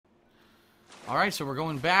Alright, so we're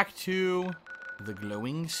going back to the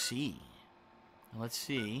glowing sea. Let's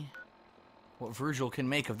see what Virgil can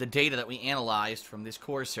make of the data that we analyzed from this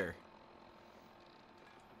courser.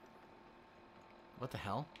 What the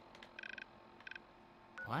hell?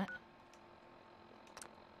 What?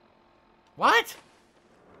 What?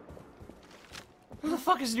 Who the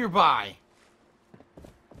fuck is nearby?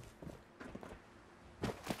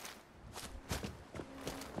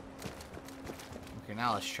 Okay,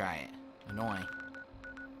 now let's try it. Annoying.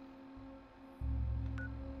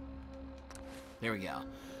 There we go.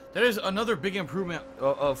 That is another big improvement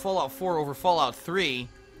of Fallout 4 over Fallout 3.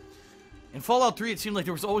 In Fallout 3, it seemed like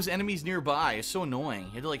there was always enemies nearby. It's so annoying.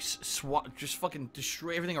 You had to, like, just fucking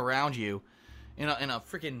destroy everything around you in a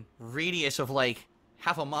freaking radius of, like,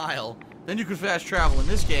 half a mile. Then you could fast travel. In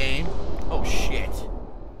this game... Oh, shit.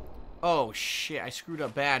 Oh, shit. I screwed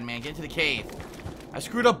up bad, man. Get into the cave. I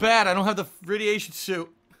screwed up bad. I don't have the radiation suit.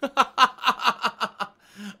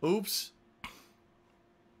 Oops.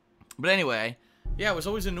 But anyway... Yeah, it was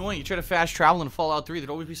always annoying. You try to fast travel in Fallout 3, there'd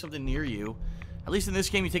always be something near you. At least in this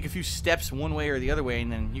game, you take a few steps one way or the other way,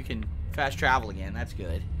 and then you can fast travel again. That's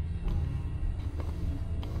good.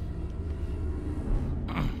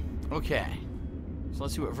 Okay. So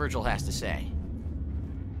let's see what Virgil has to say.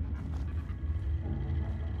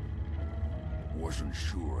 Wasn't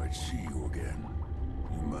sure I'd see you again.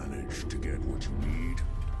 You managed to get what you need?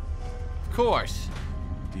 Of course.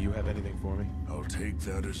 Do you have anything for me? I'll take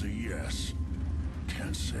that as a yes.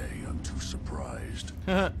 Can't say I'm too surprised.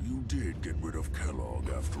 You did get rid of Kellogg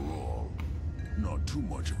after all. Not too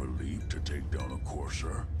much of a leap to take down a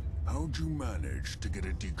courser. How'd you manage to get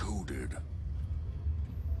it decoded?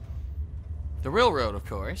 The railroad, of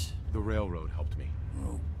course. The railroad helped me.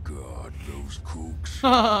 Oh god, those kooks.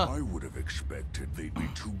 I would have expected they'd be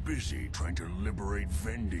too busy trying to liberate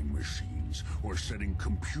vending machines or setting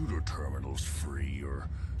computer terminals free or...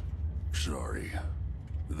 Sorry.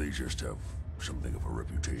 They just have something of a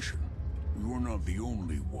reputation. You're not the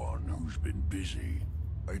only one who's been busy.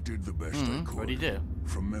 I did the best I could. What'd you do?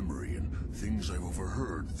 From memory and things I've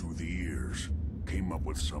overheard through the years. Came up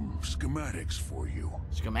with some schematics for you.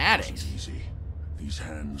 Schematics? Wasn't easy. These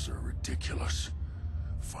hands are ridiculous.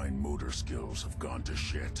 Fine motor skills have gone to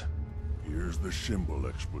shit. Here's the symbol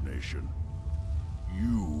explanation.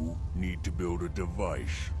 You need to build a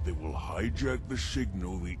device that will hijack the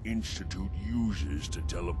signal the Institute uses to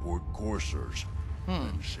teleport coursers.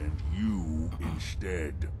 And send you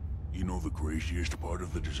instead. You know the craziest part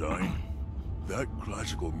of the design? That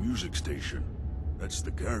classical music station. That's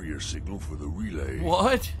the carrier signal for the relay.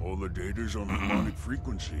 What? All the data's on harmonic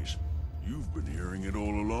frequencies. You've been hearing it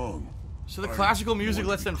all along. So the classical music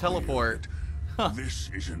lets them teleport. This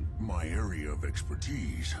isn't my area of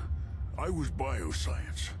expertise. I was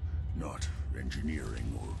bioscience, not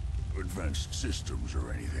engineering or advanced systems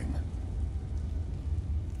or anything.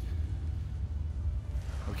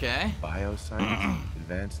 Okay. Bioscience?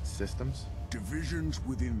 Advanced systems? Divisions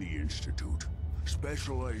within the Institute.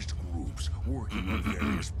 Specialized groups working on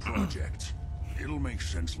various projects. It'll make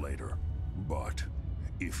sense later. But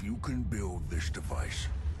if you can build this device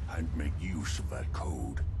and make use of that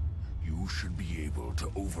code, you should be able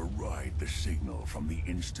to override the signal from the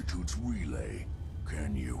Institute's relay.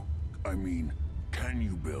 Can you? I mean, can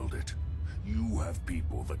you build it? You have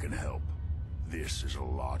people that can help. This is a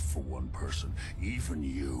lot for one person, even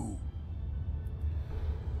you.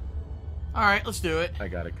 Alright, let's do it. I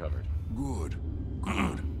got it covered. Good,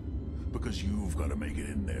 good. Because you've got to make it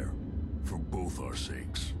in there. For both our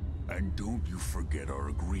sakes. And don't you forget our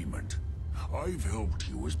agreement. I've helped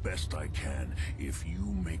you as best I can. If you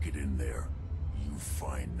make it in there, you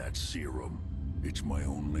find that serum. It's my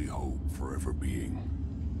only hope for ever being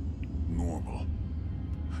normal.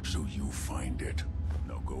 So you find it.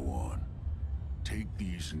 Now go on. Take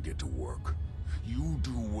these and get to work. You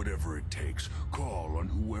do whatever it takes. Call on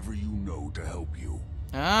whoever you know to help you.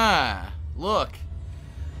 Ah, look.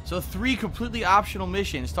 So 3 completely optional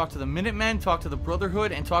missions. Talk to the Minutemen, talk to the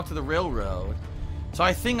Brotherhood, and talk to the Railroad. So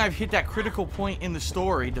I think I've hit that critical point in the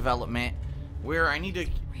story development where I need to,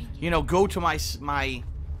 you know, go to my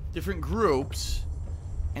different groups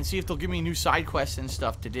and see if they'll give me new side quests and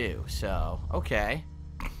stuff to do. So, okay.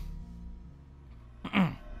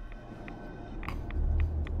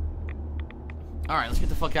 Alright, let's get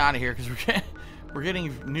the fuck out of here because we're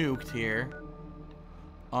getting nuked here.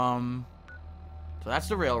 So that's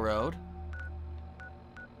the Railroad.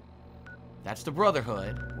 That's the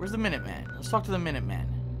Brotherhood. Where's the Minutemen? Let's talk to the Minutemen.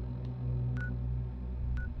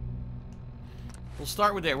 We'll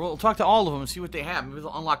start with there. We'll talk to all of them and see what they have. Maybe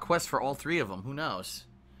they'll unlock quests for all 3 of them. Who knows?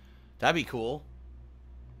 That'd be cool.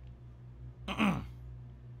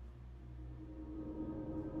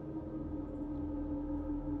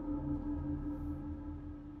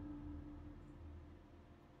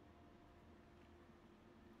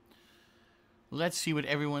 Let's see what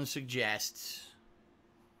everyone suggests.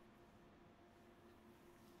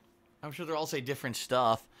 I'm sure they'll all say different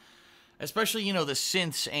stuff. Especially, you know, the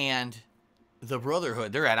synths and the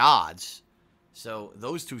Brotherhood. They're at odds. So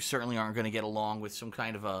those two certainly aren't going to get along with some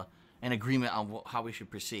kind of an agreement on how we should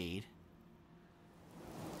proceed.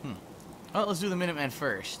 Well, let's do the Minutemen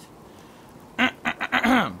first.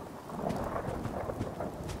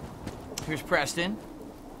 Here's Preston.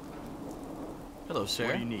 Hello, sir.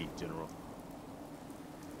 What do you need, General?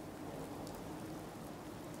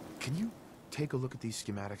 Can you take a look at these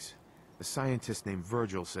schematics? A scientist named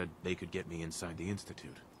Virgil said they could get me inside the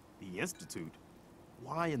Institute. The Institute?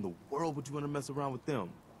 Why in the world would you want to mess around with them?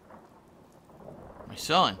 My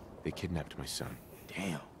son. They kidnapped my son.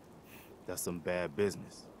 Damn. That's some bad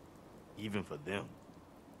business. Even for them.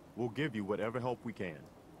 We'll give you whatever help we can.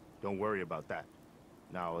 Don't worry about that.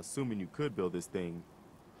 Now, assuming you could build this thing,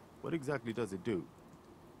 what exactly does it do?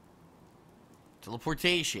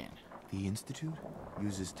 Teleportation. The Institute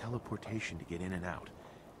uses teleportation to get in and out.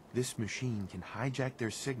 This machine can hijack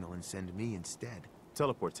their signal and send me instead.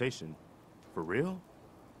 Teleportation? For real?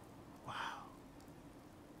 Wow.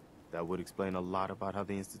 That would explain a lot about how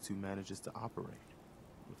the Institute manages to operate.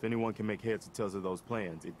 If anyone can make heads or tails of those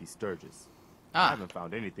plans, it'd be Sturgis. I haven't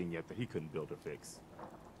found anything yet that he couldn't build or fix.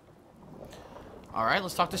 Alright,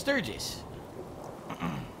 let's talk to Sturgis.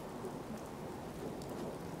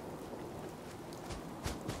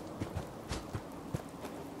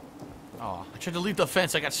 Oh, I tried to leap the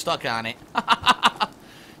fence, I got stuck on it.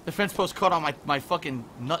 The fence post caught on my fucking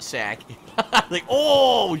nutsack. Like,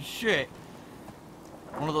 oh, shit.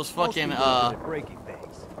 One of those fucking, breaking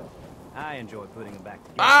things. I enjoy putting them back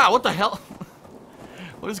together. Ah, what the hell?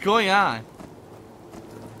 What is going on?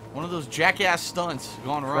 One of those jackass stunts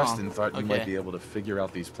gone wrong. Preston thought you might be able to figure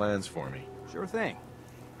out these plans for me. Sure thing.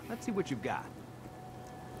 Let's see what you've got.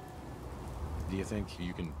 Do you think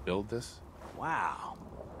you can build this? Wow.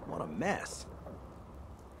 What a mess.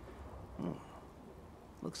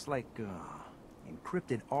 Looks like,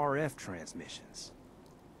 encrypted RF transmissions.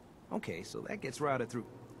 Okay, so that gets routed through...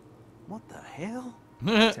 What the hell?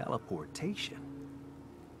 Teleportation.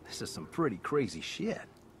 This is some pretty crazy shit.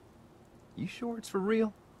 You sure it's for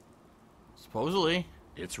real? Supposedly.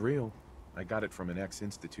 It's real. I got it from an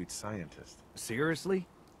ex-Institute scientist. Seriously?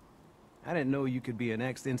 I didn't know you could be an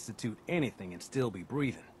ex-Institute anything and still be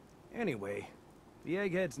breathing. Anyway, the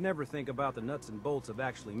eggheads never think about the nuts and bolts of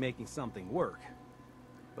actually making something work.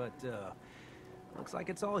 But, looks like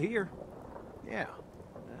it's all here. Yeah,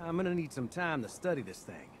 I'm gonna need some time to study this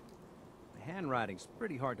thing. The handwriting's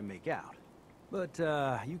pretty hard to make out. But,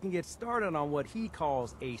 you can get started on what he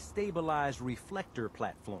calls a stabilized reflector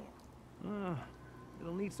platform.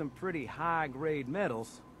 It'll need some pretty high-grade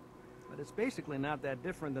metals, but it's basically not that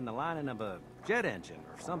different than the lining of a jet engine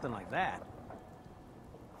or something like that.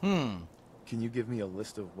 Can you give me a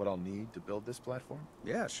list of what I'll need to build this platform?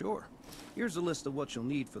 Yeah, sure. Here's a list of what you'll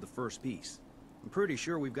need for the first piece. I'm pretty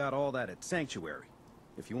sure we've got all that at Sanctuary,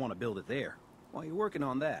 if you want to build it there. While you're working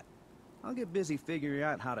on that, I'll get busy figuring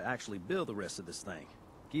out how to actually build the rest of this thing.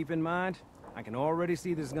 Keep in mind, I can already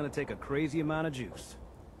see this is going to take a crazy amount of juice.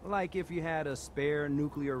 Like if you had a spare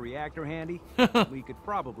nuclear reactor handy, we could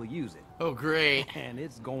probably use it. Oh, great. And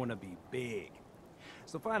it's going to be big.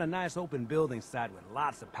 So find a nice open building site with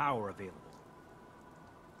lots of power available.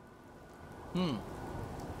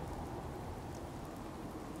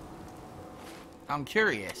 I'm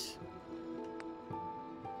curious.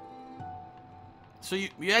 So you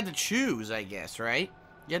had to choose, I guess, right?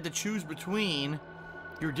 You had to choose between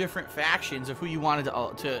your different factions of who you wanted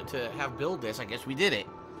to have build this. I guess we did it.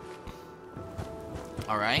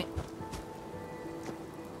 All right.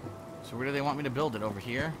 So where do they want me to build it? Over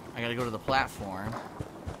here? I gotta go to the platform.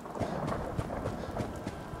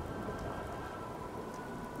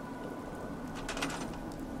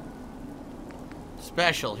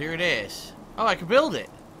 Special, here it is. Oh, I can build it.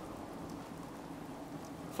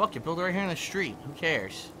 Fuck it, build it right here in the street. Who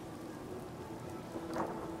cares?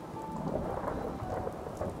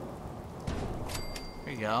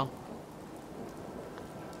 There you go.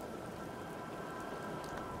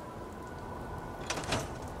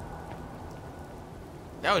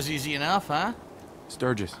 That was easy enough, huh?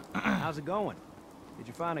 Sturgis. How's it going? Did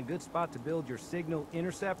you find a good spot to build your signal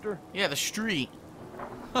interceptor? Yeah, the street.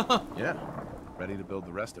 Yeah. Ready to build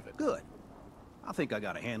the rest of it. Good. I think I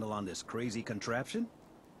got a handle on this crazy contraption.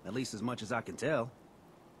 At least as much as I can tell.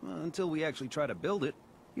 Until we actually try to build it,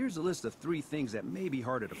 here's a list of 3 things that may be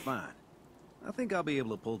harder to find. I think I'll be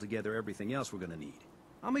able to pull together everything else we're gonna need.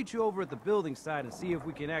 I'll meet you over at the building site and see if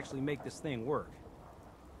we can actually make this thing work.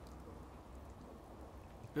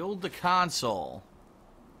 Build the console.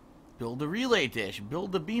 Build the relay dish.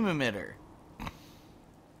 Build the beam emitter.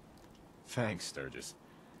 Thanks, Sturgis.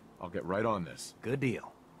 I'll get right on this. Good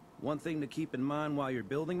deal. One thing to keep in mind while you're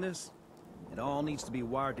building this, it all needs to be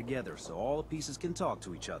wired together so all the pieces can talk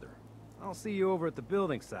to each other. I'll see you over at the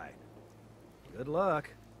building site. Good luck.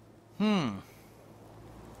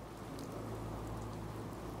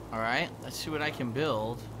 Alright, let's see what I can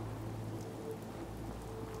build.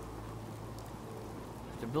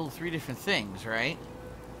 I have to build 3 different things, right?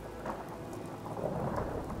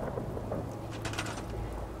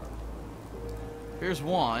 Here's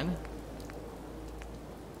one.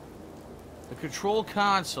 The control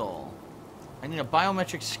console. I need a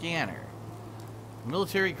biometric scanner.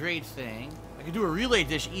 Military grade thing. I can do a relay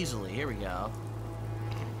dish easily. Here we go.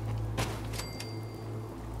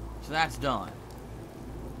 So that's done.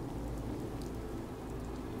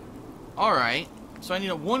 Alright. So I need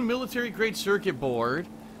a 1 military grade circuit board.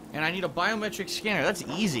 And I need a biometric scanner. That's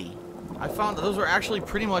easy. I found that those are actually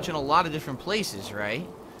pretty much in a lot of different places, right?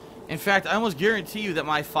 In fact, I almost guarantee you that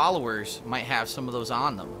my followers might have some of those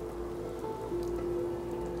on them.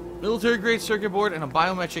 Military grade circuit board and a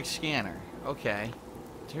biometric scanner. Okay.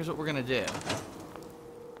 So here's what we're gonna do.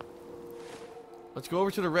 Let's go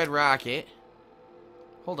over to the Red Rocket.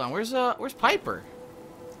 Hold on, where's Piper?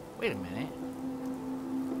 Wait a minute.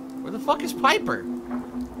 Where the fuck is Piper?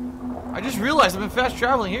 I just realized I've been fast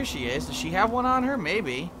traveling. Here she is. Does she have one on her?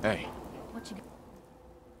 Maybe. Hey. What you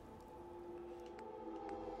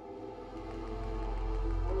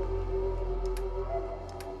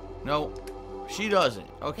No, she doesn't.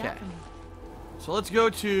 Okay. So let's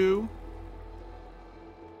go to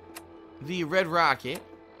the Red Rocket.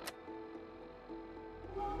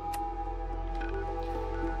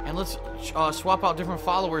 And let's swap out different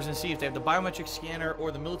followers and see if they have the biometric scanner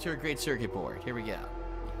or the military grade circuit board. Here we go.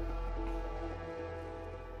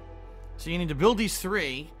 So you need to build these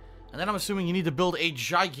 3, and then I'm assuming you need to build a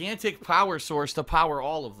gigantic power source to power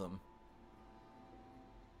all of them.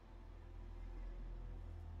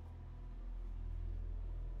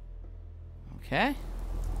 Okay.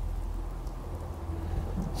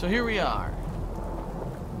 So here we are.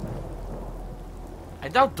 I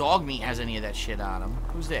doubt dog meat has any of that shit on him.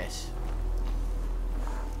 Who's this?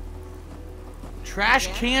 Trash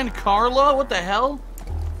can Carla? What the hell?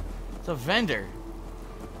 It's a vendor.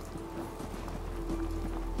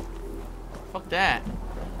 Fuck that.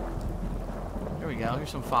 There we go. Here's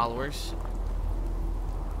some followers.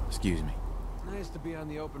 Excuse me. Nice to be on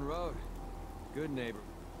the open road. Good neighbor.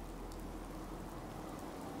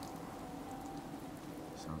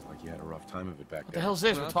 Sounds like you had a rough time of it back What there. the hell's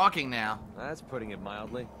this? We're talking now. That's putting it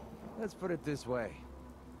mildly. Let's put it this way.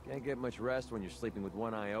 Can't get much rest when you're sleeping with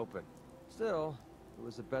one eye open. Still, it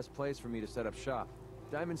was the best place for me to set up shop.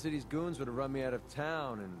 Diamond City's goons would have run me out of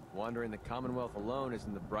town, and wandering the Commonwealth alone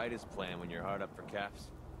isn't the brightest plan when you're hard up for caps.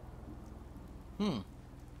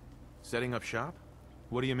 Setting up shop?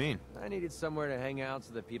 What do you mean? I needed somewhere to hang out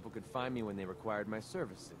so that people could find me when they required my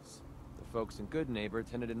services. The folks in Good Neighbor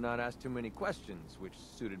tended to not ask too many questions, which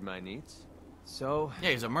suited my needs. So, Yeah,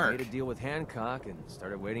 he's a I merc. made a deal with Hancock and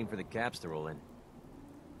started waiting for the caps to roll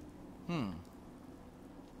in.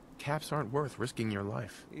 Caps aren't worth risking your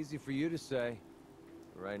life. Easy for you to say.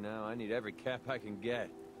 Right now, I need every cap I can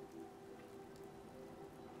get.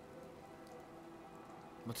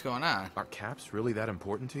 What's going on? Are caps really that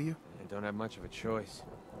important to you? I don't have much of a choice.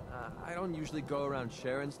 I don't usually go around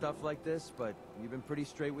sharing stuff like this, but you've been pretty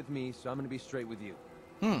straight with me, so I'm gonna be straight with you.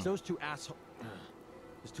 It's those two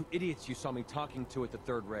those 2 idiots you saw me talking to at the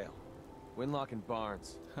third rail. Winlock and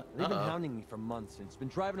Barnes. They've been hounding me for months, and it's been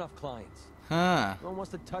driving off clients. Huh. No one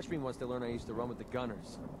wants to touch me once they learn I used to run with the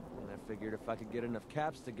Gunners. And I figured if I could get enough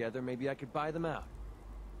caps together, maybe I could buy them out.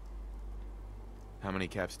 How many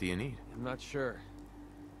caps do you need? I'm not sure.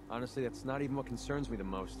 Honestly, that's not even what concerns me the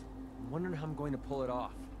most. I'm wondering how I'm going to pull it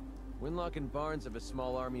off. Winlock and Barnes have a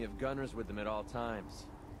small army of gunners with them at all times.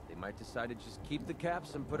 They might decide to just keep the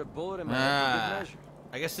caps and put a bullet in my head for good measure.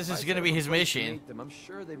 I guess this If is I going to set be up a his place to mission. meet them, I'm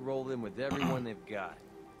sure they'd roll in with everyone they've got.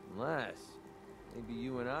 Unless, maybe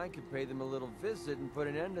you and I could pay them a little visit and put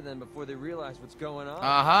an end to them before they realize what's going on.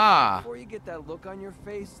 Aha! Before you get that look on your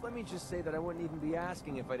face, let me just say that I wouldn't even be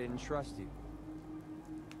asking if I didn't trust you.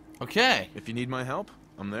 Okay. If you need my help,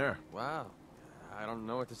 I'm there. Wow. I don't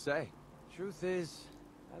know what to say. Truth is,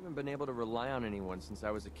 I haven't been able to rely on anyone since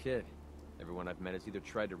I was a kid. Everyone I've met has either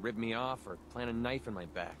tried to rip me off or plant a knife in my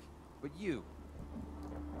back. But you're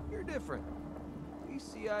different. We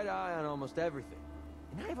see eye to eye on almost everything.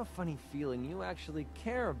 And I have a funny feeling you actually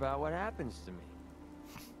care about what happens to me.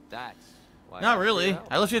 That's Why, Not ask really. your help.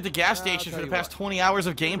 I left you at the gas I'll station tell for the you past what. 20 hours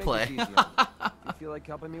of Make this gameplay. easy on you. You feel like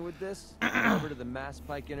helping me with this? Go over to the Mass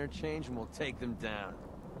Pike interchange and we'll take them down.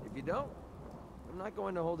 If you don't, I'm not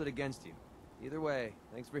going to hold it against you. Either way,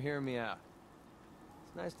 thanks for hearing me out.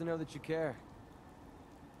 It's nice to know that you care.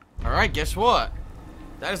 Alright, guess what?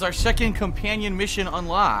 That is our second companion mission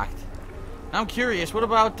unlocked. I'm curious, what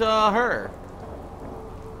about her?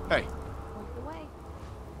 Hey, Point the way.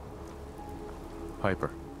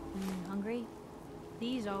 Piper. Hungry?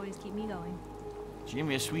 These always keep me going. She gave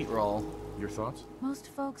me a sweet roll. Your thoughts? Most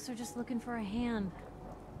folks are just looking for a hand.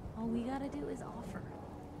 All we gotta do is offer.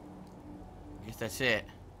 I guess that's it.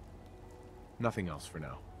 Nothing else for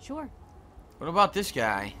now. Sure. What about this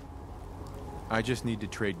guy? I just need to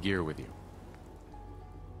trade gear with you.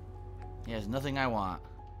 He has nothing I want.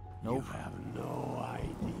 Nope. You have no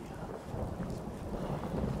idea.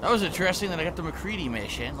 That was interesting that I got the McCready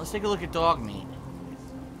mission. Let's take a look at dog meat.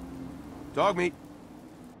 Dog meat.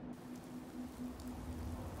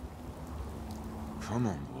 Come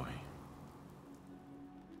on, boy.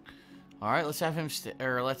 All right, let's have him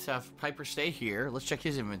let's have Piper stay here. Let's check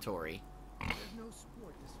his inventory.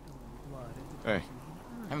 Hey,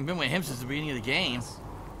 Haven't been with him since the beginning of the game.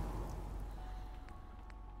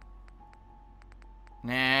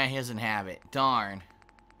 Nah, he doesn't have it. Darn.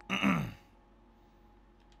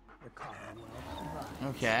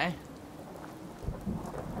 Okay.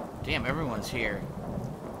 Damn, everyone's here.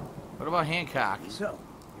 What about Hancock? So,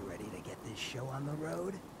 you ready to get this show on the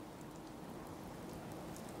road?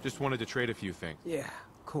 just wanted to trade a few things. Yeah,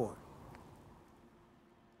 cool.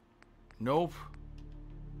 Nope.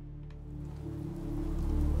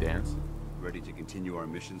 Dance? Ready to continue our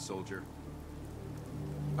mission, soldier?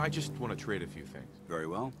 I just want to trade a few things. Very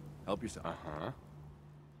well. Help yourself. Uh-huh.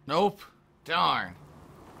 Nope. Darn.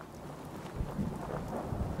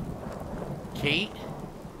 Kate?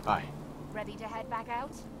 Hi. Ready to head back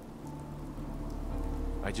out?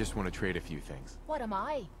 I just want to trade a few things. What am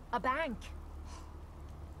I? A bank?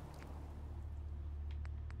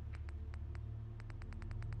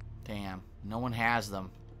 Damn. No one has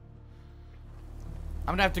them.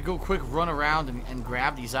 I'm gonna have to go quick run around and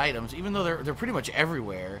grab these items, even though they're pretty much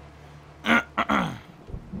everywhere.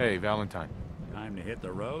 Hey, Valentine. Time to hit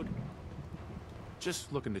the road?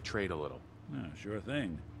 Just looking to trade a little. Yeah, sure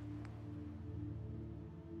thing.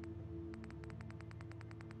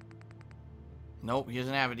 Nope, he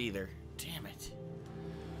doesn't have it either. Damn it.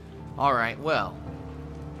 Alright, well.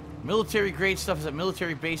 Military grade stuff is at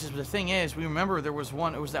military bases, but the thing is, we remember there was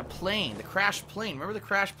one, it was that plane, the crashed plane. Remember the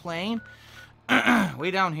crashed plane?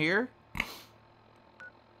 Way down here? It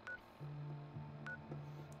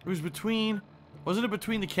was between, wasn't it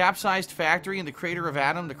between the capsized factory and the crater of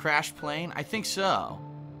Adam, the crashed plane? I think so.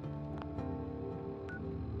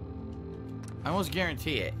 I almost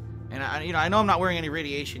guarantee it. And I know I'm not wearing any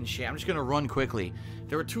radiation shit. I'm just gonna run quickly.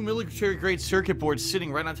 There were 2 military-grade circuit boards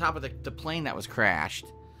sitting right on top of the plane that was crashed.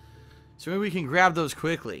 So maybe we can grab those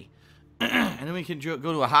quickly, and then we can go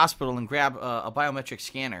to a hospital and grab a biometric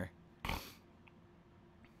scanner.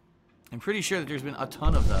 I'm pretty sure that there's been a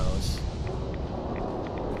ton of those.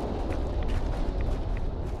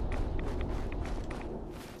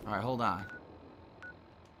 All right, hold on.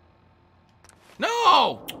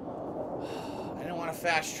 No! I didn't want to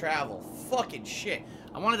fast travel. Fucking shit.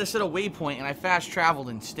 I wanted to set a waypoint and I fast traveled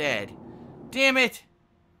instead. Damn it!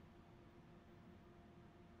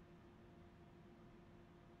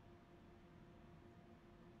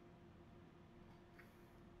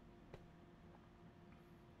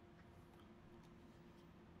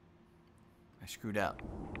 I screwed up.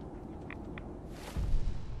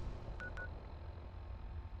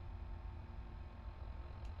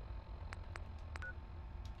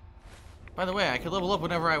 By the way, I could level up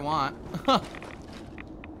whenever I want.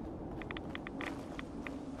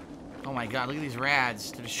 Oh my god, look at these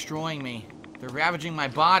rads. They're destroying me. They're ravaging my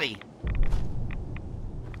body.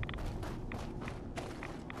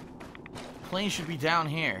 Plane should be down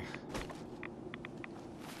here.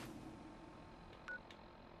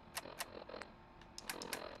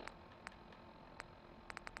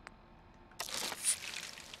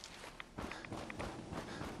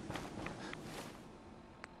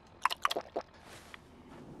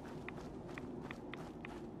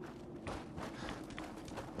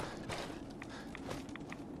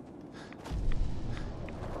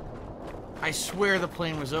 I swear the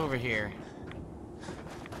plane was over here.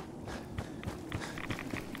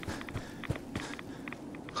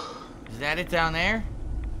 Is that it down there?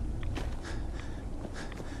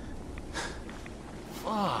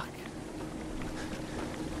 Fuck.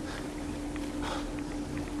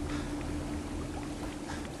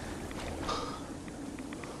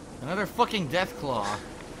 Another fucking death claw.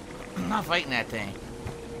 I'm not fighting that thing.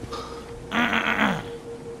 Now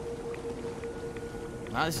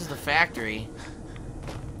this is the factory.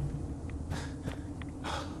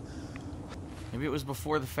 Maybe it was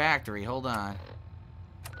before the factory. Hold on.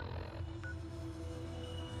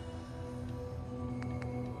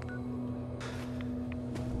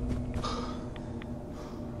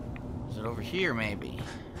 Is it over here, maybe?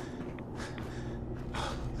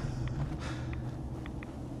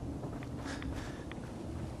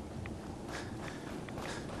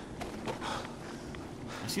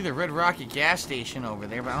 I see the Red Rocket gas station over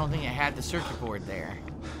there, but I don't think it had the circuit board there.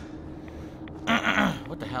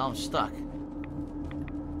 What the hell? I'm stuck.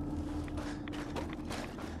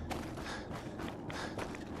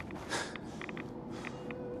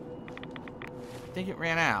 I think it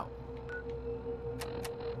ran out.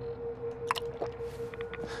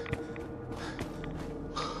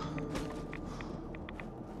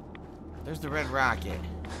 There's the Red Rocket.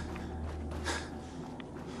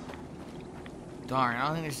 Darn, I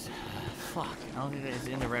don't think there's... Fuck, I don't think it's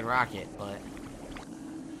in the Red Rocket, but...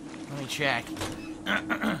 Let me check.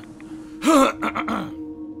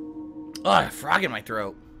 Oh, a frog in my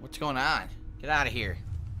throat. What's going on? Get out of here.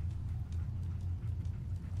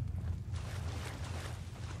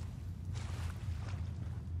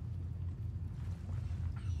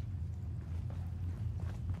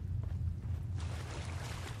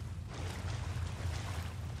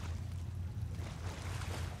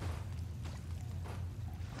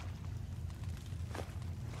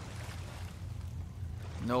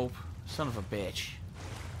 Nope. Son of a bitch.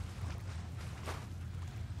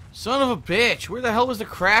 Son of a bitch! Where the hell was the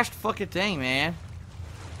crashed fucking thing, man?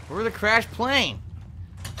 Where was the crashed plane?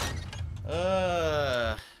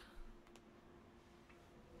 There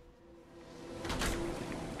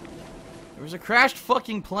was a crashed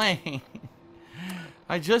fucking plane.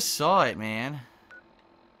 I just saw it, man.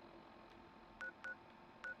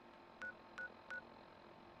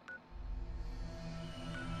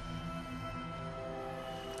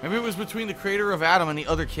 Maybe it was between the crater of Adam and the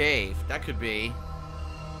other cave. That could be.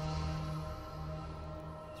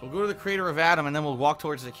 So we'll go to the crater of Adam and then we'll walk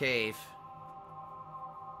towards the cave.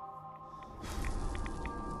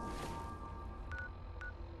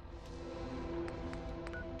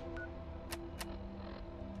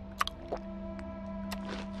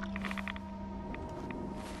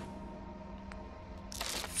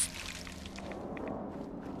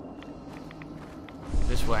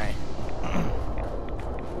 This way.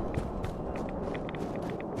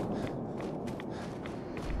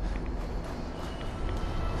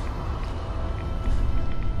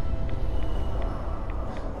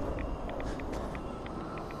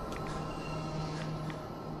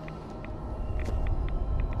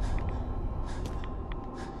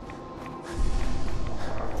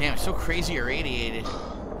 Damn, it's so crazy irradiated.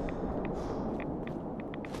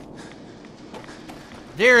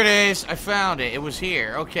 There it is. I found it. It was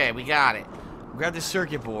here. Okay, we got it. Grab the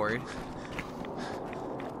circuit board.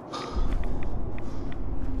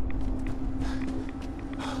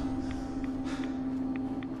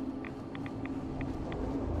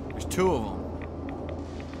 There's two of them.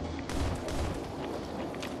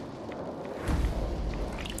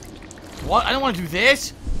 What? I don't want to do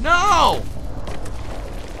this? No!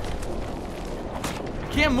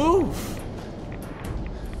 Can't move.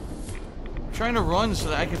 I'm trying to run so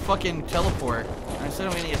that I can fucking teleport. Instead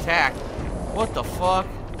of getting attacked. What the fuck?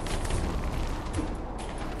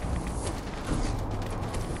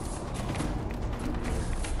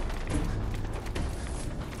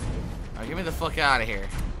 Alright, get me the fuck out of here.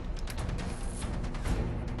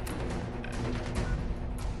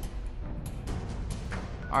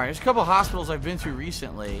 Alright, there's a couple hospitals I've been to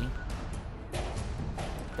recently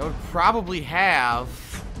that would probably have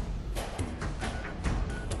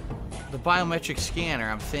the biometric scanner,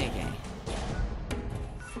 I'm thinking.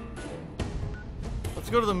 Let's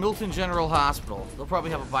go to the Milton General Hospital. They'll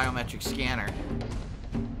probably have a biometric scanner.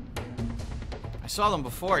 I saw them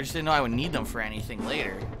before, I just didn't know I would need them for anything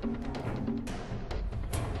later.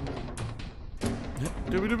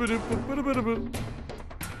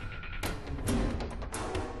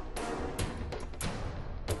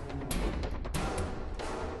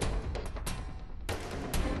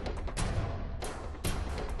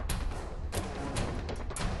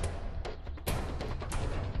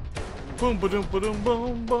 Boom, ba-dum, ba-dum,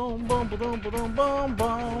 boom, boom, boom, ba-dum, ba-dum, boom,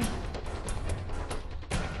 boom.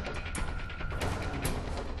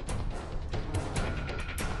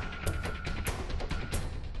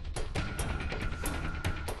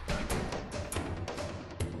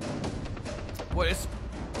 What is...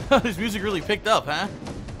 This music really picked up, huh?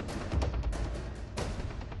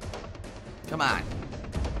 Come on.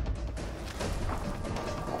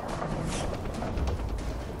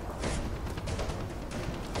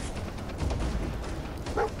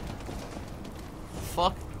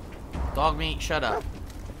 Fuck. Dog meat, shut up.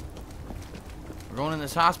 We're going in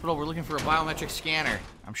this hospital. We're looking for a biometric scanner.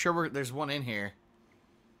 I'm sure there's one in here.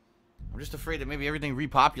 I'm just afraid that maybe everything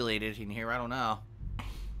repopulated in here. I don't know.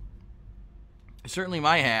 It certainly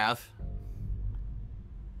might have.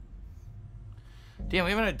 Damn,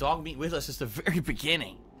 we haven't had dog meat with us since the very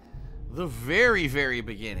beginning. The very, very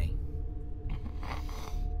beginning.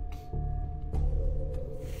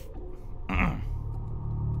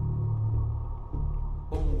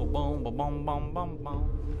 Boom, boom, boom, boom, boom, boom,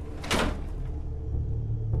 boom.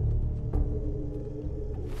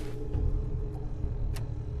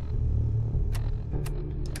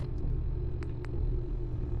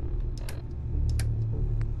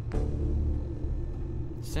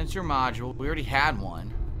 Sensor module. We already had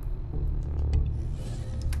one.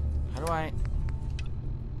 How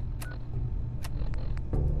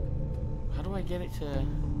do I get it to...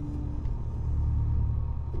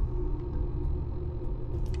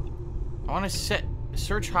 I want to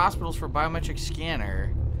search hospitals for biometric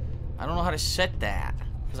scanner. I don't know how to set that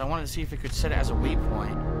because I wanted to see if it could set it as a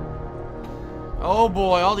waypoint. Oh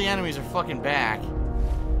boy, all the enemies are fucking back.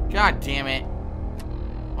 God damn it.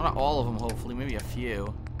 Well, not all of them, hopefully, maybe a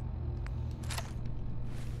few.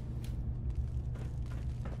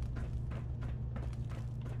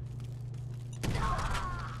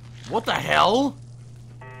 What the hell?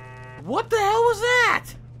 What the hell was that?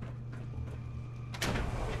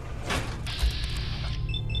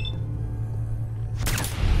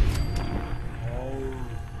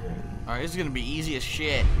 Alright, this is gonna be easy as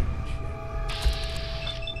shit.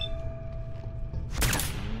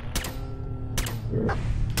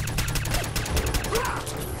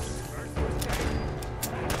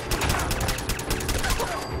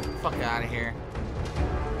 Fuck out of here.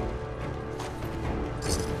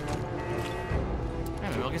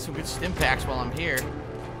 Maybe I'll get some good stim packs while I'm here.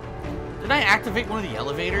 Did I activate one of the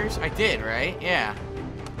elevators? I did, right? Yeah.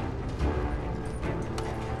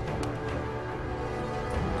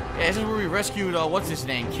 Yeah, this is where we rescued, what's his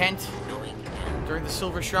name? Kent? During the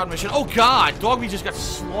Silver Shroud mission. Oh god! Dogby just got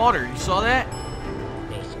slaughtered. You saw that?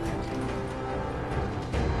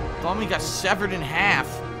 Dogby got severed in half.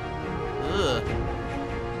 Ugh.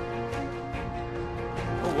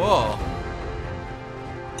 Oh, whoa.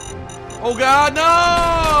 Oh god, no!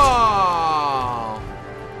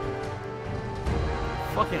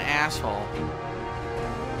 Fucking asshole.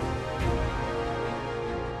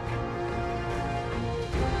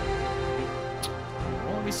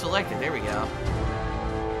 Won't be selected. There we go.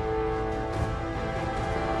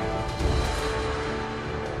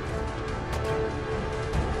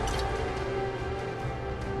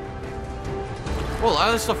 Whoa, a lot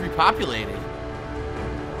of this stuff repopulated.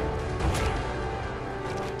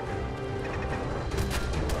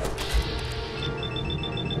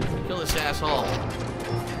 Kill this asshole.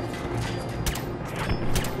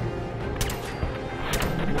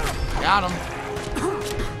 Got him.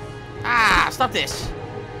 Ah, stop this.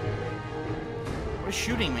 What is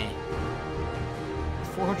shooting me?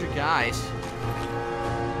 400 guys.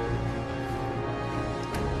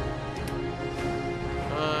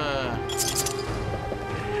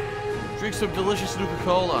 Drink some delicious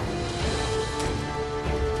Nuka-Cola.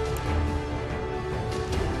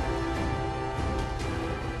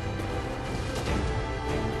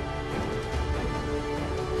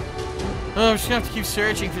 Oh, I'm just gonna have to keep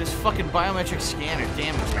searching for this fucking biometric scanner.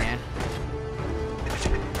 Damn it, man.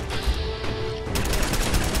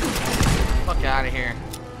 Fuck out of here.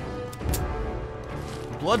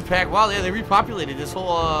 Blood pack. Wow, yeah, they repopulated this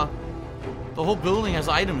whole, the whole building has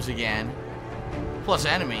items again. Plus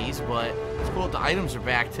enemies, but it's cool that the items are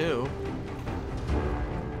back, too.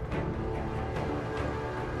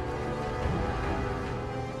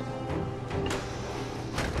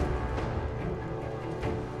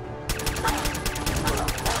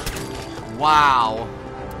 Wow.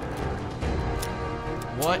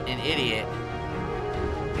 What an idiot.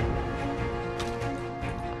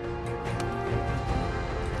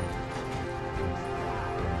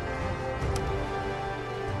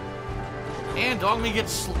 And Dogmeat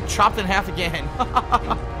gets chopped in half again.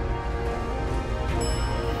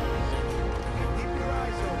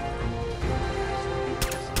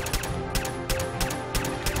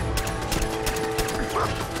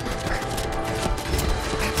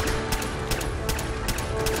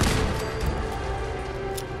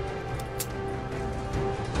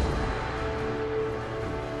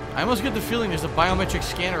 I almost get the feeling there's a biometric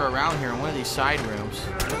scanner around here in one of these side rooms.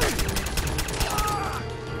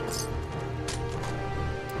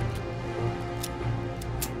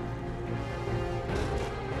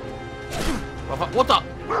 What the?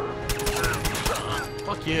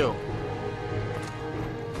 Fuck you.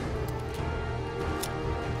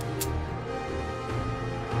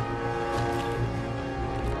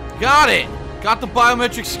 Got it! Got the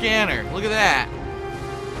biometric scanner. Look at that.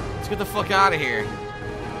 Let's get the fuck out of here.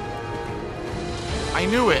 I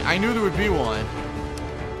knew it. I knew there would be one.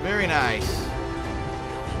 Very nice.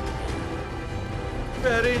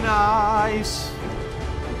 Very nice.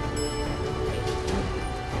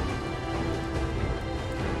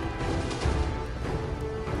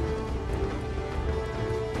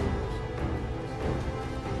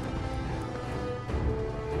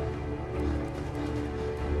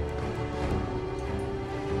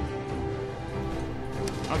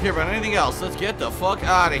 I don't care about anything else. Let's get the fuck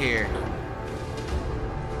out of here.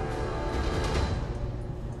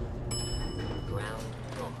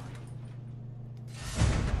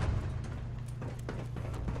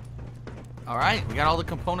 Alright, we got all the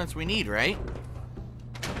components we need, right?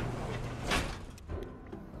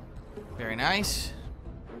 Very nice.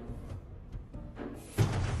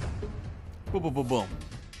 Boom, boom, boom, boom.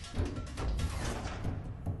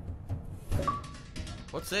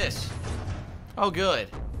 What's this? Oh, good.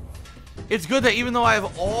 It's good that even though I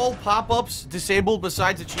have all pop-ups disabled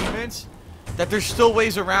besides achievements, that there's still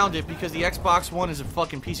ways around it because the Xbox One is a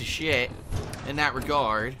fucking piece of shit in that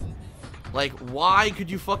regard. Like, why could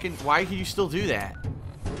you still do that?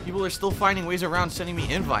 People are still finding ways around sending me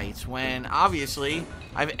invites when, obviously,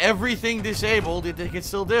 I have everything disabled that they can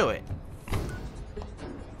still do it.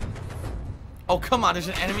 Oh, come on, there's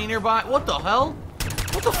an enemy nearby? What the hell?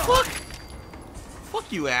 What the fuck? Fuck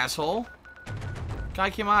you, asshole. Guy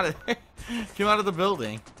came out of there. Came out of the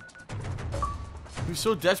building. He was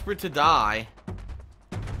so desperate to die.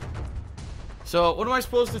 So, what am I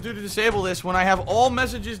supposed to do to disable this when I have all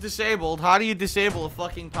messages disabled? How do you disable a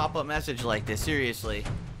fucking pop-up message like this? Seriously.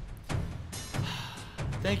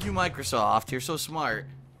 Thank you, Microsoft. You're so smart.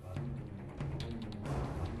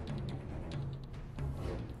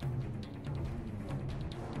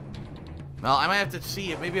 Well, I might have to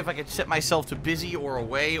see if maybe if I could set myself to busy or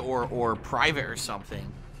away or private or something.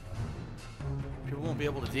 People won't be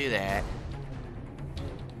able to do that.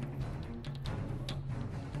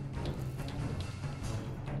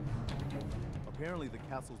 Apparently the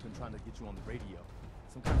castle's been trying to get you on the radio.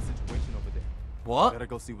 Some kind of situation over there. What? Better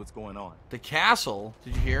go see what's going on. The castle?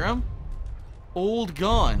 Did you hear him? Old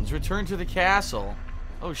guns. Return to the castle.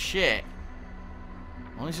 Oh, shit.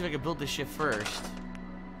 Let me see if I can build this shit first.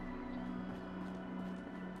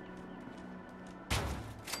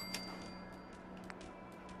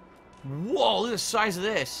 Whoa, look at the size of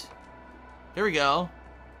this. There we go.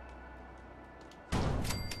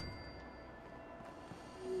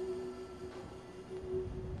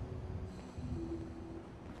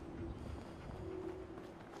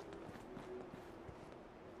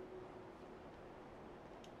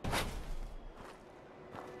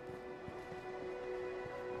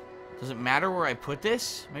 Does it matter where I put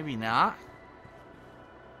this? Maybe not.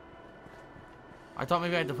 I thought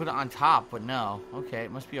maybe I had to put it on top, but no. Okay,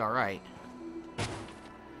 it must be alright.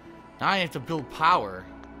 Now I have to build power.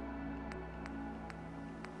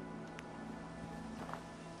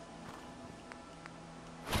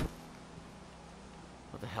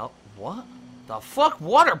 What the hell? What? The fuck?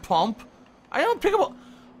 Water pump? I don't pick up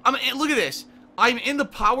a... look at this. I'm in the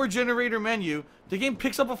power generator menu. The game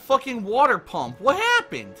picks up a fucking water pump. What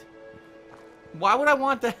happened? Why would I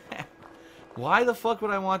want that? Why the fuck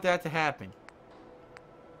would I want that to happen?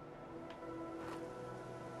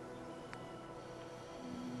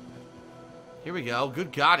 Here we go.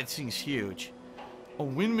 Good God, it seems huge. A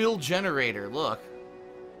windmill generator. Look.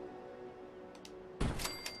 Alright,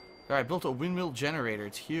 I built a windmill generator.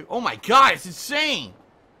 It's huge. Oh my God, it's insane!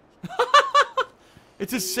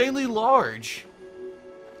 It's insanely large.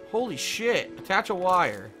 Holy shit. Attach a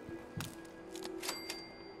wire.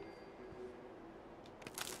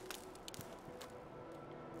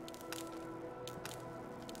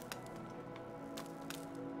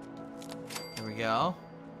 There we go.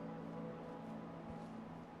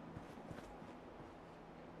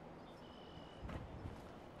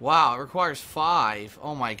 Wow, it requires 5.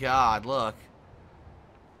 Oh my God, look.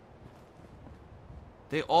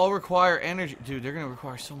 They all require energy. Dude, they're gonna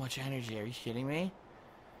require so much energy. Are you kidding me?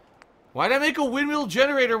 Why'd I make a windmill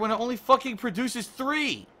generator when it only fucking produces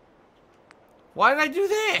 3? Why did I do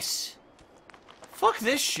this? Fuck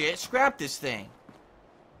this shit. Scrap this thing.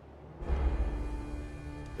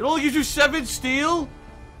 It only gives you 7 steel?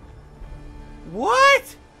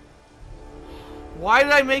 What? Why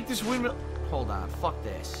did I make this windmill? Hold on. Fuck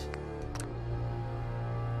this.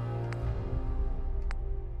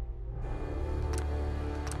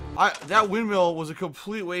 That windmill was a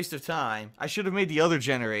complete waste of time. I should have made the other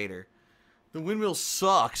generator. The windmill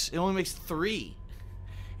sucks. It only makes 3.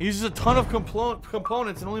 It uses a ton of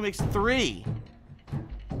components and only makes 3.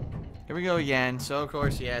 Here we go again. So, of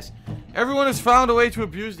course, yes. Everyone has found a way to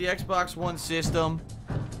abuse the Xbox One system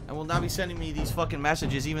and will now be sending me these fucking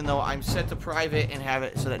messages, even though I'm set to private and have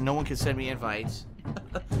it so that no one can send me invites.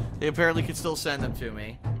 They apparently can still send them to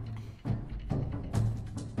me.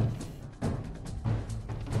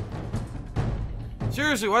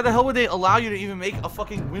 Seriously, why the hell would they allow you to even make a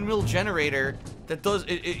fucking windmill generator that does...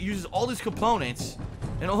 It uses all these components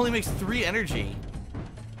and only makes 3 energy?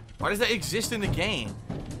 Why does that exist in the game?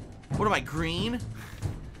 What am I, green?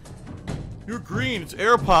 You're green, it's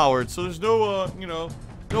air-powered, so there's no, you know,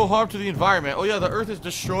 no harm to the environment. Oh yeah, the Earth is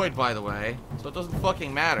destroyed, by the way, so it doesn't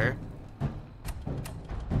fucking matter.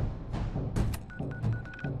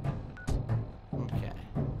 Okay.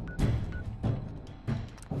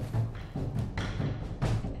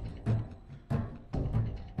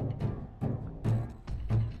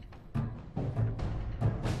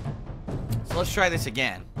 So let's try this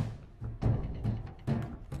again.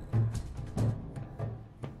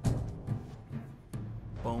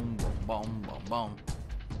 Boom, boom, boom, boom, boom.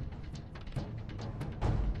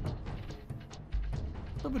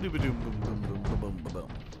 Boom, boom, boom, boom, boom, boom, boom, boom, boom.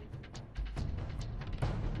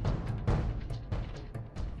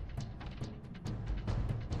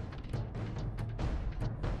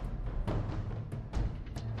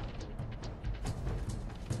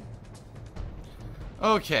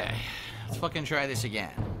 Okay, let's fucking try this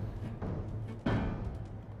again.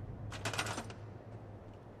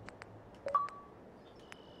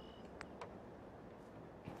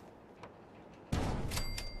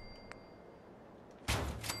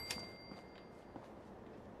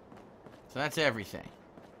 So that's everything.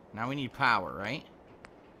 Now we need power, right?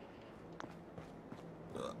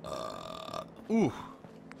 Ooh.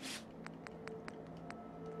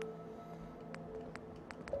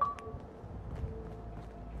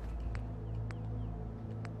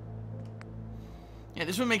 Yeah,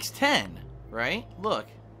 this one makes 10, right? Look.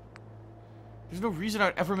 There's no reason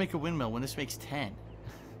I'd ever make a windmill when this makes 10.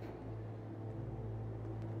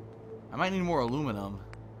 I might need more aluminum.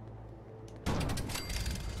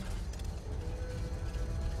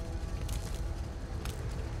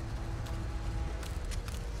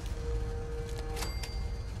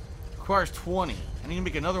 Requires 20. I need to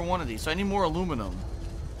make another one of these, so I need more aluminum.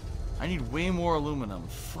 I need way more aluminum.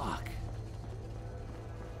 Fuck.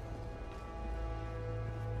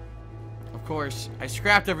 Of course, I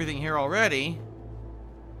scrapped everything here already.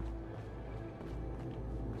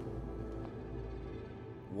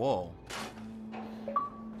 Whoa.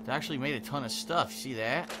 It actually made a ton of stuff. See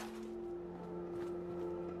that?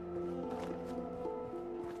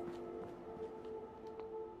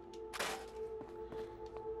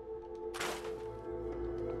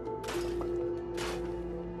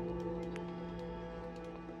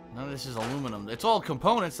 None of this is aluminum. It's all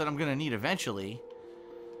components that I'm gonna need eventually.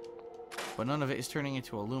 But none of it is turning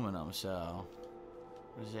into aluminum, so...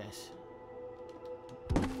 What is this?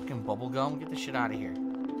 Fucking bubble gum? Get this shit out of here.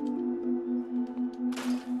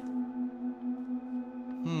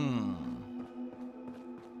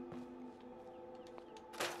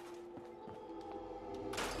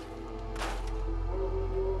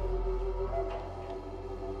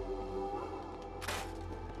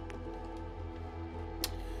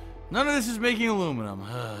 None of this is making aluminum.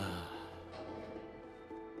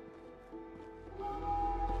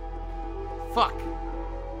 Fuck.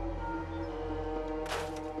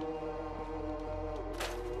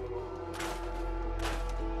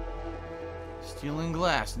 Steel and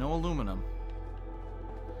glass, no aluminum.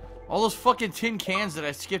 All those fucking tin cans that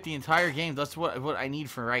I skipped the entire game, that's what I need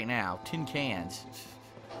for right now. Tin cans.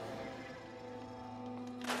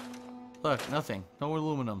 Look, nothing. No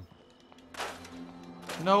aluminum.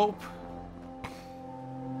 Nope.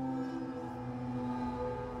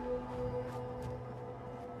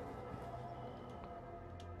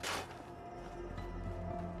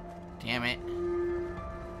 Damn it.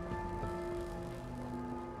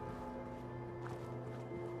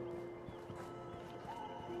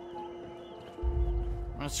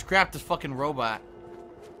 I'm gonna scrap this fucking robot.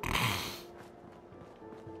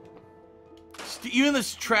 Even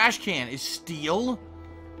this trash can is steel?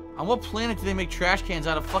 On what planet do they make trash cans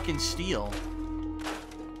out of fucking steel?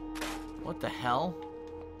 What the hell?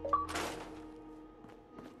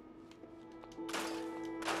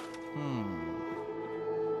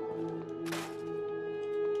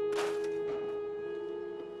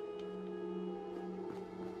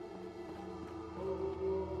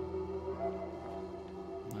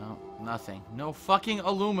 Nothing. No fucking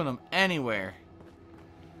aluminum anywhere.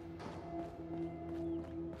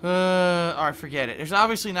 Alright, forget it. There's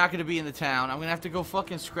obviously not going to be in the town. I'm going to have to go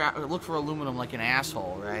fucking look for aluminum like an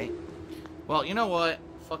asshole, right? Well, you know what?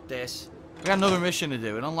 Fuck this. We got another mission to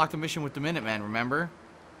do. It unlocked the mission with the Minutemen, remember?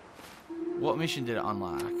 What mission did it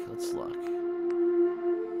unlock? Let's look.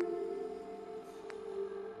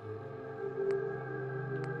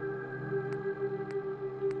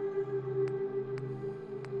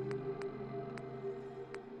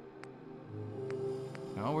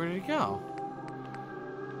 Oh, where did it go?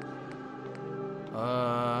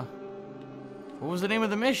 What was the name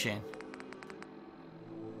of the mission?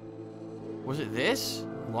 Was it this?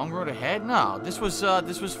 Long road ahead? No, this was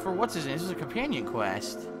for what's his name? This is a companion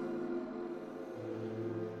quest.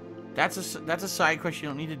 That's a side quest you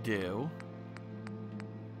don't need to do.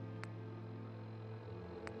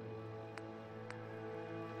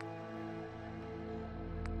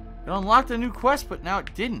 It unlocked a new quest, but now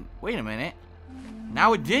it didn't. Wait a minute.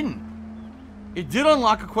 Now it didn't. It did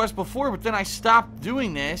unlock a quest before, but then I stopped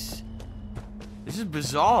doing this. This is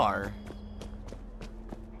bizarre.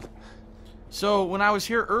 So, when I was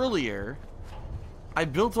here earlier, I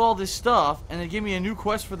built all this stuff, and it gave me a new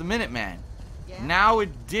quest for the Minutemen. Yeah. Now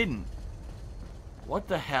it didn't. What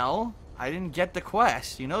the hell? I didn't get the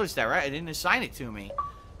quest. You noticed that, right? I didn't assign it to me.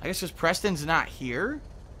 I guess because Preston's not here?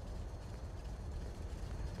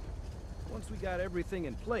 Once we got everything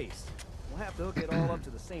in place, we'll have to hook it all up to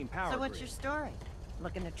the same power So what's grid. your story?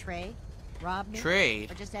 Looking to trade? Rob me? Trade?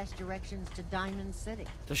 Or just ask directions to Diamond City?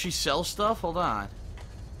 Does she sell stuff? Hold on.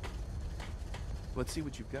 Let's see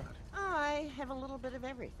what you've got. I have a little bit of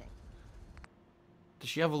everything. Does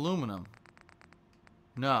she have aluminum?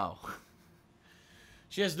 No.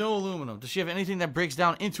 She has no aluminum. Does she have anything that breaks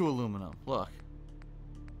down into aluminum? Look.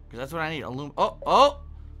 Because that's what I need. Oh!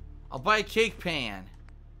 I'll buy a cake pan.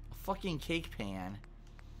 A fucking cake pan.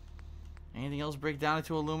 Anything else break down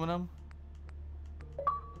into aluminum?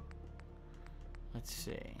 Let's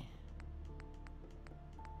see.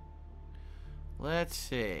 Let's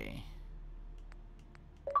see.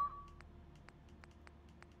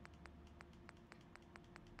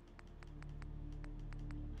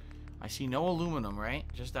 I see no aluminum, right?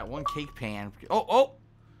 Just that one cake pan. Oh!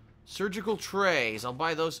 Surgical trays. I'll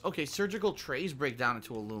buy those. Okay, surgical trays break down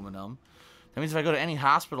into aluminum. That means if I go to any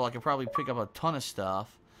hospital, I could probably pick up a ton of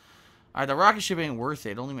stuff. Alright, the rocket ship ain't worth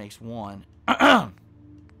it. It only makes one.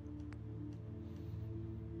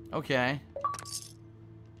 Okay.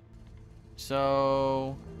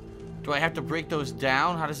 So, do I have to break those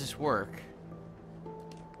down? How does this work?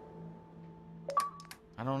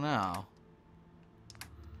 I don't know.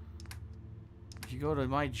 If you go to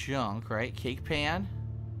my junk, right? Cake pan.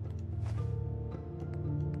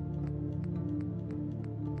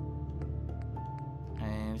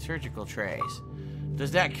 And surgical trays.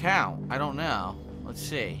 Does that count? I don't know. Let's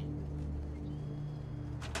see.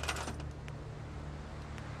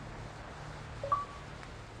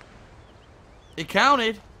 It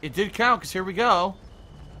counted. It did count, because here we go.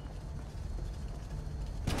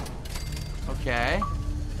 Okay.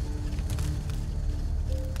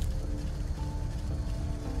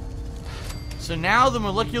 So now the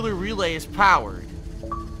molecular relay is powered.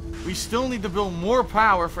 We still need to build more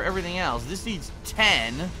power for everything else. This needs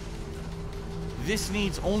 10. This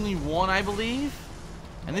needs only 1, I believe.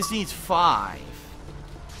 And this needs 5.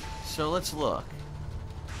 So let's look.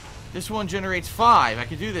 This one generates 5. I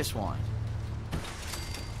could do this one.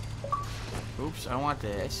 Oops, I don't want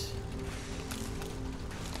this.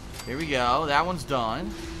 Here we go. That one's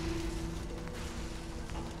done.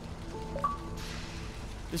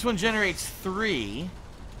 This one generates 3.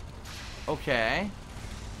 Okay.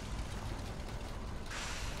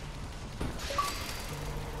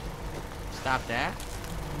 Stop that.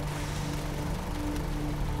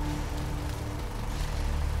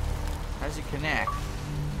 How does it connect?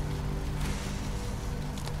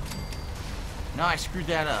 No, I screwed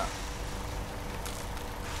that up.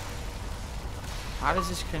 How does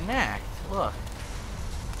this connect? Look.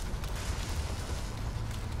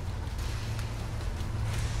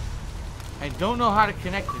 I don't know how to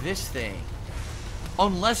connect this thing.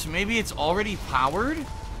 Unless maybe it's already powered?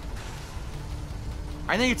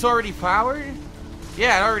 I think it's already powered?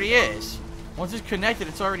 Yeah, it already is. Once it's connected,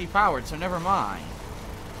 it's already powered, so never mind.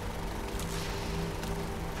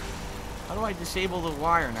 How do I disable the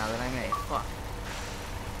wire now that I made? Fuck.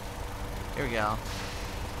 Here we go.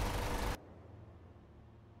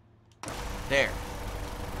 There.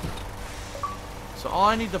 So all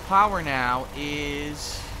I need to power now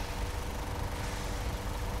is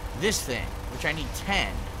this thing, which I need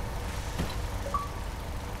 10.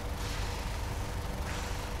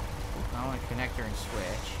 I want a connector and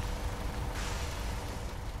switch.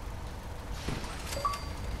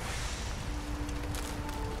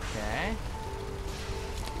 Okay.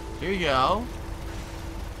 Here you go.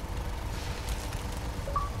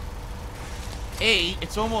 8.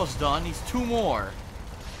 It's almost done. Needs 2 more.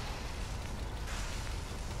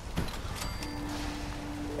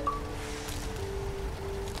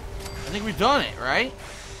 I think we've done it, right?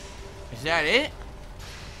 Is that it?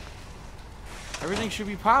 Everything should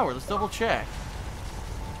be powered. Let's double check.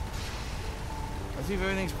 Let's see if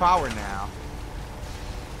everything's powered now.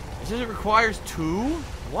 It says it requires 2?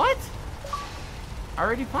 What? I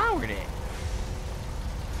already powered it.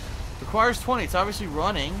 Requires 20. It's obviously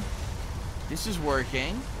running. This is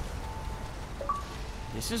working.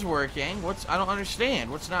 This is working. What's... I don't understand.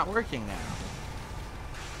 What's not working now?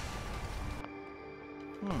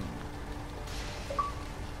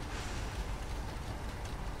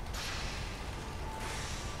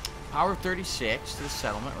 Power 36 to the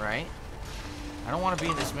settlement, right? I don't want to be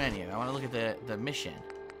in this menu. I want to look at the mission.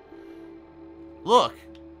 Look!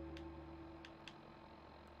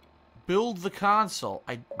 Build the console.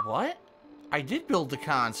 What? I did build the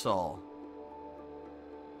console.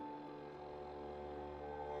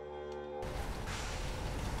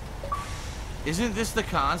 Isn't this the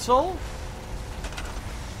console?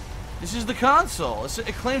 This is the console.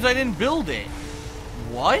 It claims I didn't build it.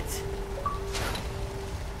 What?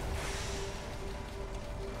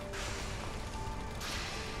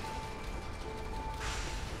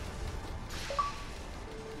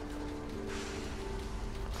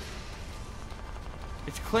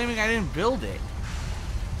 It's claiming I didn't build it.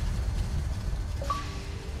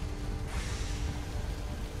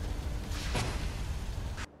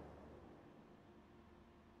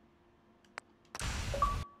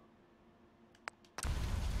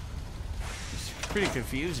 It's pretty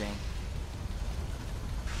confusing.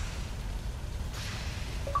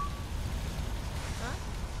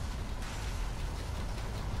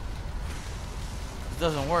 It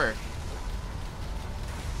doesn't work.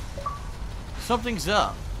 Something's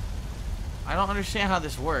up. I don't understand how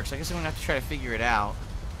this works. I guess I'm gonna have to try to figure it out.